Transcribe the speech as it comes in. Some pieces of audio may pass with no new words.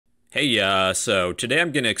Hey, so today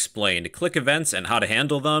I'm going to explain click events and how to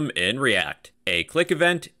handle them in React. A click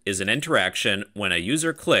event is an interaction when a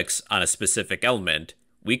user clicks on a specific element.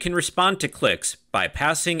 We can respond to clicks by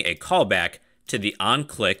passing a callback to the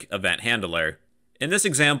onClick event handler. In this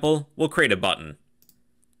example, we'll create a button.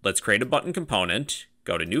 Let's create a button component,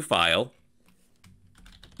 go to New File,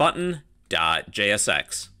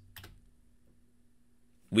 button.jsx.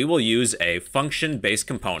 We will use a function-based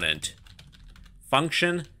component,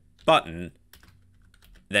 function button,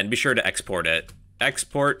 then be sure to export it.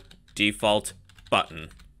 Export default button.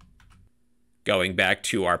 Going back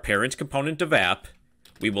to our parent component of app,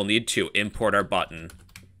 we will need to import our button.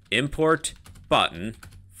 Import button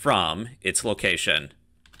from its location,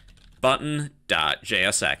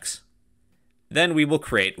 button.jsx. Then we will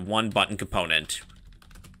create one button component.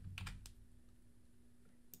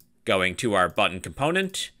 Going to our button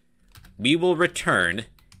component, we will return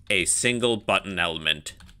a single button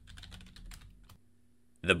element.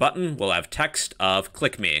 The button will have text of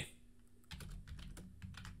click me.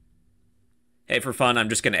 Hey, for fun, I'm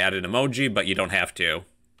just going to add an emoji, but you don't have to.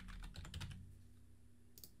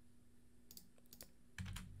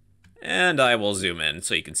 And I will zoom in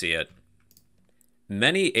so you can see it.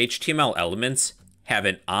 Many HTML elements have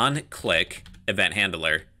an onClick event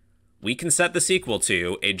handler. We can set this equal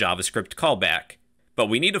to a JavaScript callback, but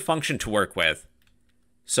we need a function to work with.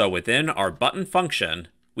 So within our button function,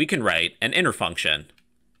 we can write an inner function.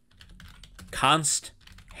 Const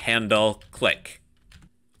handle click.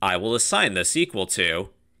 I will assign this equal to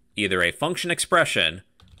either a function expression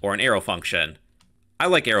or an arrow function. I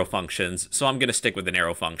like arrow functions, so I'm going to stick with an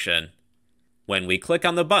arrow function. When we click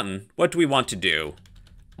on the button, what do we want to do?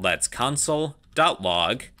 Let's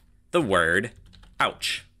console.log the word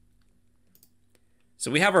ouch.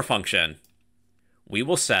 So we have our function. We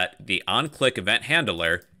will set the onClick event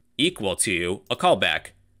handler equal to a callback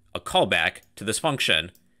to this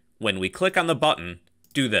function. When we click on the button,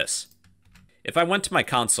 do this. If I went to my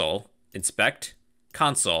console, inspect,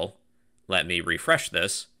 console, let me refresh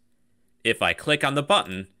this. If I click on the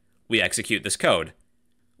button, we execute this code.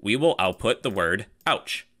 We will output the word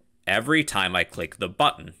ouch every time I click the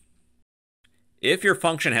button. If your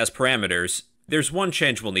function has parameters, there's one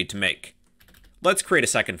change we'll need to make. Let's create a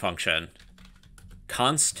second function.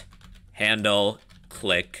 Const handle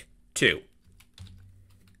click to.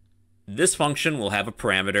 This function will have a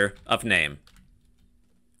parameter of name.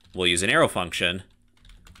 We'll use an arrow function.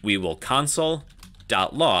 We will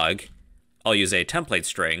console.log. I'll use a template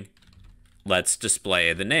string. Let's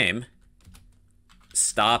display the name.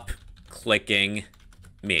 Stop clicking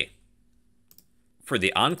me. For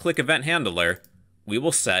the onClick event handler, we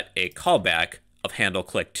will set a callback of handle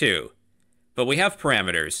click to. But we have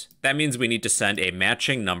parameters. That means we need to send a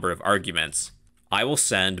matching number of arguments. I will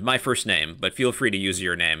send my first name, but feel free to use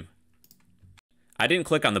your name. I didn't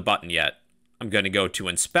click on the button yet. I'm going to go to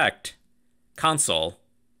inspect, console.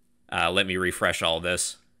 Let me refresh all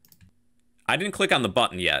this. I didn't click on the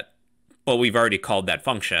button yet, but we've already called that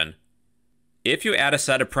function. If you add a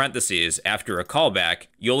set of parentheses after a callback,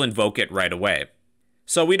 you'll invoke it right away.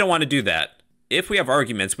 So we don't want to do that. If we have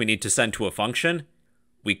arguments we need to send to a function,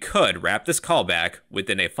 we could wrap this callback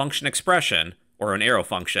within a function expression or an arrow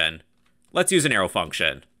function. Let's use an arrow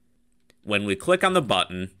function. When we click on the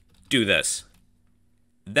button, do this.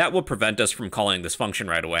 That will prevent us from calling this function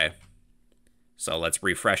right away. So let's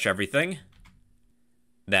refresh everything.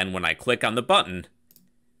 Then when I click on the button,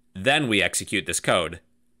 then we execute this code.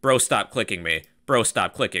 Bro, stop clicking me. Bro,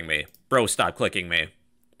 stop clicking me. Bro, stop clicking me.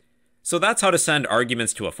 So that's how to send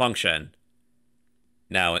arguments to a function.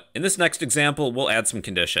 Now, in this next example, we'll add some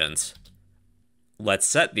conditions. Let's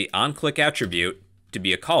set the onClick attribute to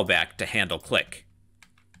be a callback to handle click.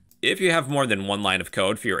 If you have more than one line of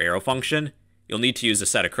code for your arrow function, you'll need to use a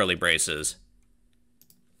set of curly braces.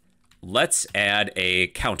 Let's add a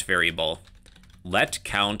count variable. Let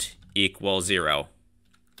count equal 0.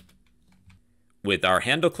 With our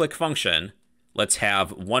handle click function, let's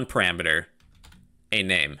have one parameter, a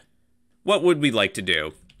name. What would we like to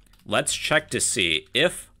do? Let's check to see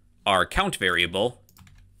if our count variable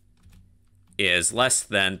is less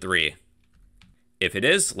than 3. If it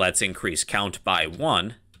is, let's increase count by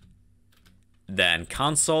 1. Then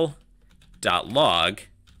console.log,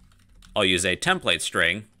 I'll use a template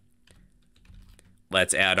string.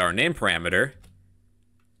 Let's add our name parameter.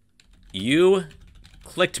 You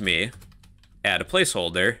clicked me, add a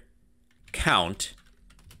placeholder, count,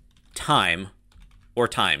 time, or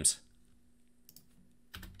times.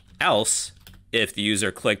 Else, if the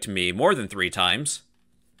user clicked me more than 3 times,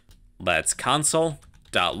 let's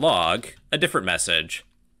console.log a different message.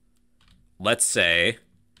 Let's say,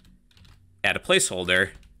 add a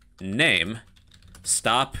placeholder, name,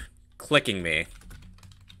 stop clicking me.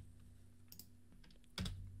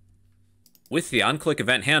 With the onClick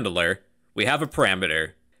event handler, we have a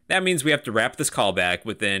parameter. That means we have to wrap this callback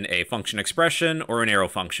within a function expression or an arrow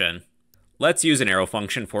function. Let's use an arrow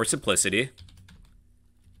function for simplicity.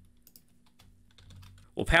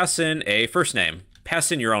 We'll pass in a first name.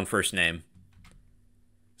 Pass in your own first name.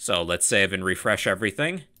 So let's save and refresh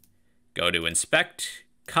everything. Go to Inspect,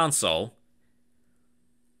 Console.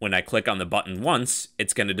 When I click on the button once,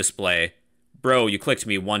 it's going to display, bro, you clicked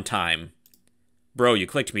me 1 time. Bro, you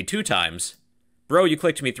clicked me 2 times. Bro, you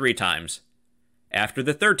clicked me 3 times. After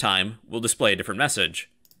the 3rd time, we'll display a different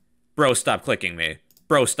message. Bro, stop clicking me.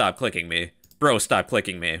 Bro, stop clicking me. Bro, stop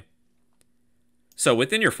clicking me. So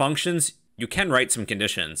within your functions, you can write some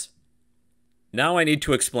conditions. Now I need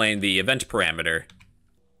to explain the event parameter.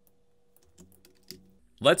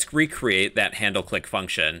 Let's recreate that handleClick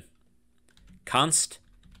function. Const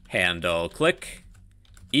handleClick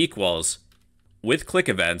equals, with click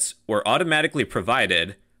events, we're automatically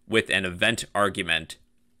provided with an event argument.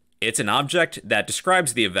 It's an object that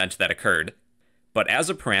describes the event that occurred. But as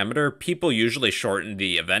a parameter, people usually shorten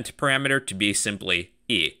the event parameter to be simply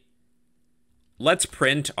e. Let's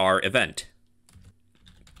print our event.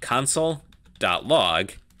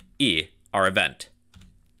 Console.log e, our event.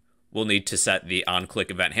 We'll need to set the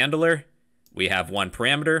onClick event handler. We have 1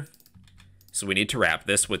 parameter, so we need to wrap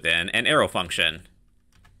this within an arrow function.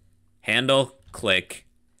 handleClick.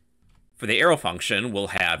 For the arrow function, we'll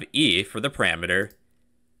have e for the parameter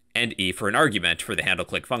and e for an argument for the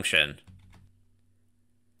handleClick function.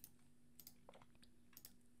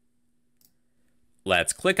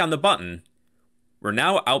 Let's click on the button. We're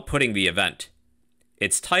now outputting the event.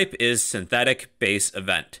 Its type is synthetic base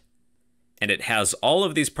event, and it has all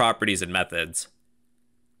of these properties and methods,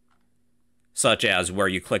 such as where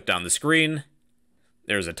you clicked on the screen,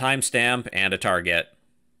 there's a timestamp, and a target.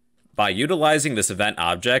 By utilizing this event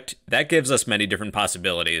object, that gives us many different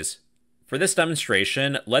possibilities. For this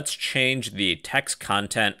demonstration, let's change the text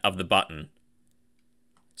content of the button.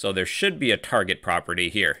 So there should be a target property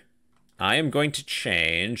here. I am going to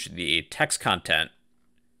change the text content.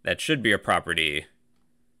 That should be a property.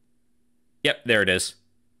 Yep, there it is.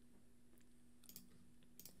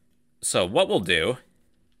 So what we'll do,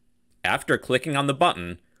 after clicking on the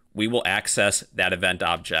button, we will access that event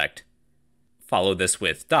object. Follow this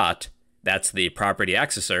with dot, that's the property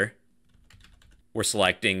accessor. We're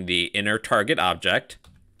selecting the inner target object,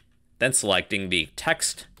 then selecting the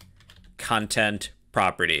text content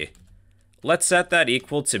property. Let's set that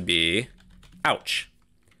equal to be ouch.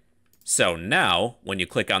 So now, when you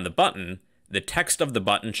click on the button, the text of the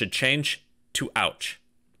button should change to ouch.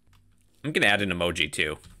 I'm going to add an emoji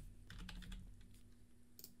too.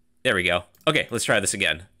 There we go. Okay, let's try this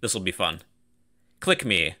again. This will be fun. Click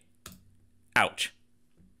me. Ouch.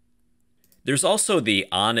 There's also the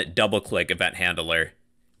onDoubleClick event handler.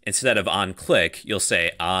 Instead of onClick, you'll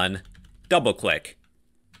say onDoubleClick.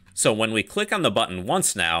 So when we click on the button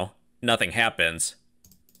once now, nothing happens.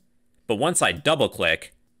 But once I double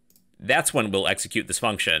click, that's when we'll execute this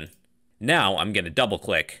function. Now I'm going to double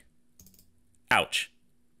click. Ouch.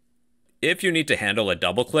 If you need to handle a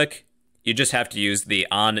double click, you just have to use the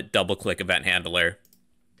onDoubleClick event handler.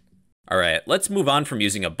 Alright, let's move on from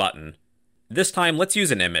using a button. This time, let's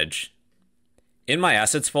use an image. In my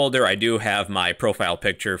assets folder, I do have my profile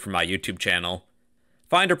picture for my YouTube channel.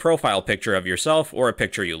 Find a profile picture of yourself or a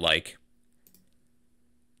picture you like.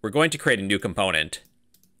 We're going to create a new component.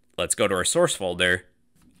 Let's go to our source folder.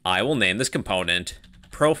 I will name this component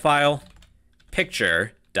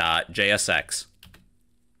ProfilePicture.jsx.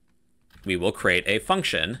 We will create a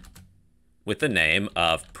function with the name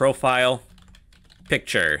of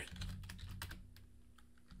ProfilePicture.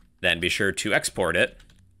 Then be sure to export it.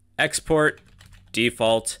 Export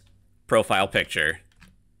default profile picture.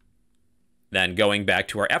 Then going back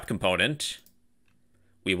to our app component,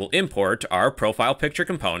 we will import our profile picture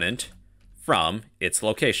component from its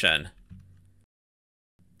location.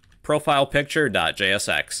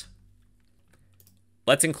 ProfilePicture.jsx.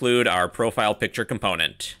 Let's include our profile picture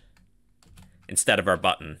component instead of our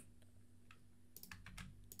button.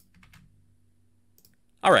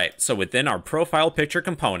 Alright, so within our profile picture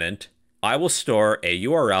component, I will store a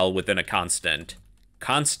URL within a constant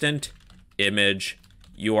image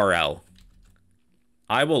URL.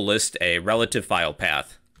 I will list a relative file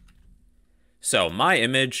path. So my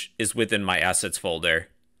image is within my assets folder.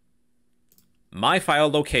 My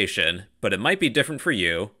file location, but it might be different for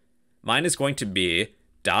you, mine is going to be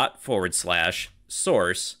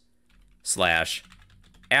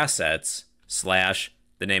 ./source/assets/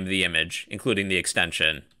 the name of the image, including the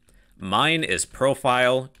extension. Mine is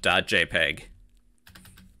profile.jpg.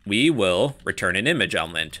 We will return an image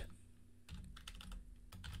element.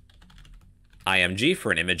 img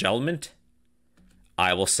for an image element.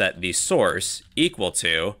 I will set the source equal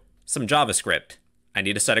to some JavaScript. I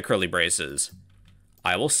need a set of curly braces.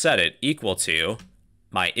 I will set it equal to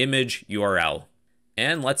my image URL.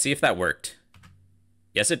 And let's see if that worked.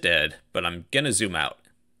 Yes, it did, but I'm gonna zoom out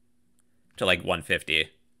to like 150.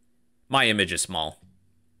 My image is small.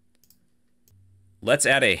 Let's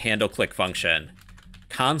add a handle click function.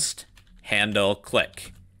 Const handle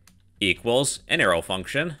click equals an arrow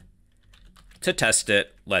function. To test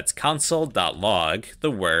it, let's console.log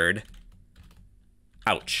the word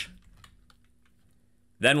ouch.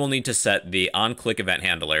 Then we'll need to set the onClick event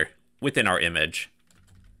handler within our image.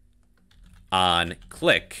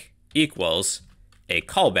 onClick equals a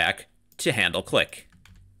callback to handle click.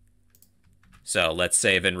 So let's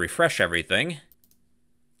save and refresh everything.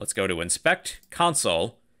 Let's go to inspect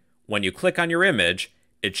console. When you click on your image,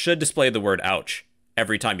 it should display the word ouch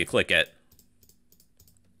every time you click it.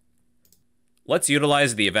 Let's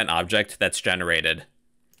utilize the event object that's generated.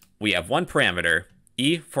 We have one parameter,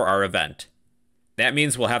 e for our event. That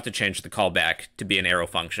means we'll have to change the callback to be an arrow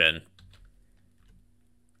function.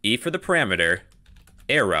 E for the parameter,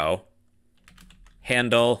 arrow,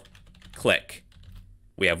 handle, click.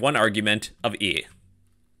 We have one argument of e.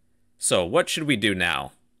 So what should we do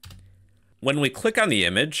now? When we click on the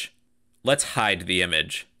image, let's hide the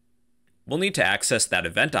image. We'll need to access that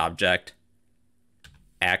event object,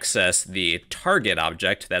 access the target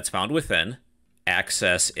object that's found within,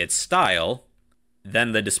 access its style,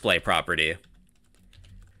 then the display property.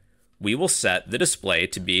 We will set the display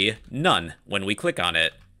to be none when we click on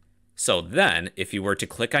it. So then, if you were to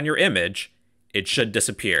click on your image, it should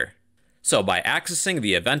disappear. So by accessing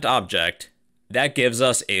the event object, that gives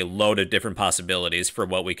us a load of different possibilities for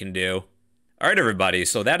what we can do. All right, everybody,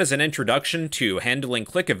 so that is an introduction to handling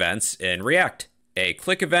click events in React. A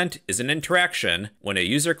click event is an interaction when a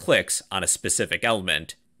user clicks on a specific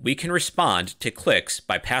element. We can respond to clicks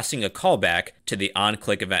by passing a callback to the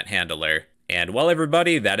onClick event handler. And well,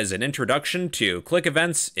 everybody, that is an introduction to click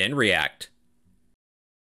events in React.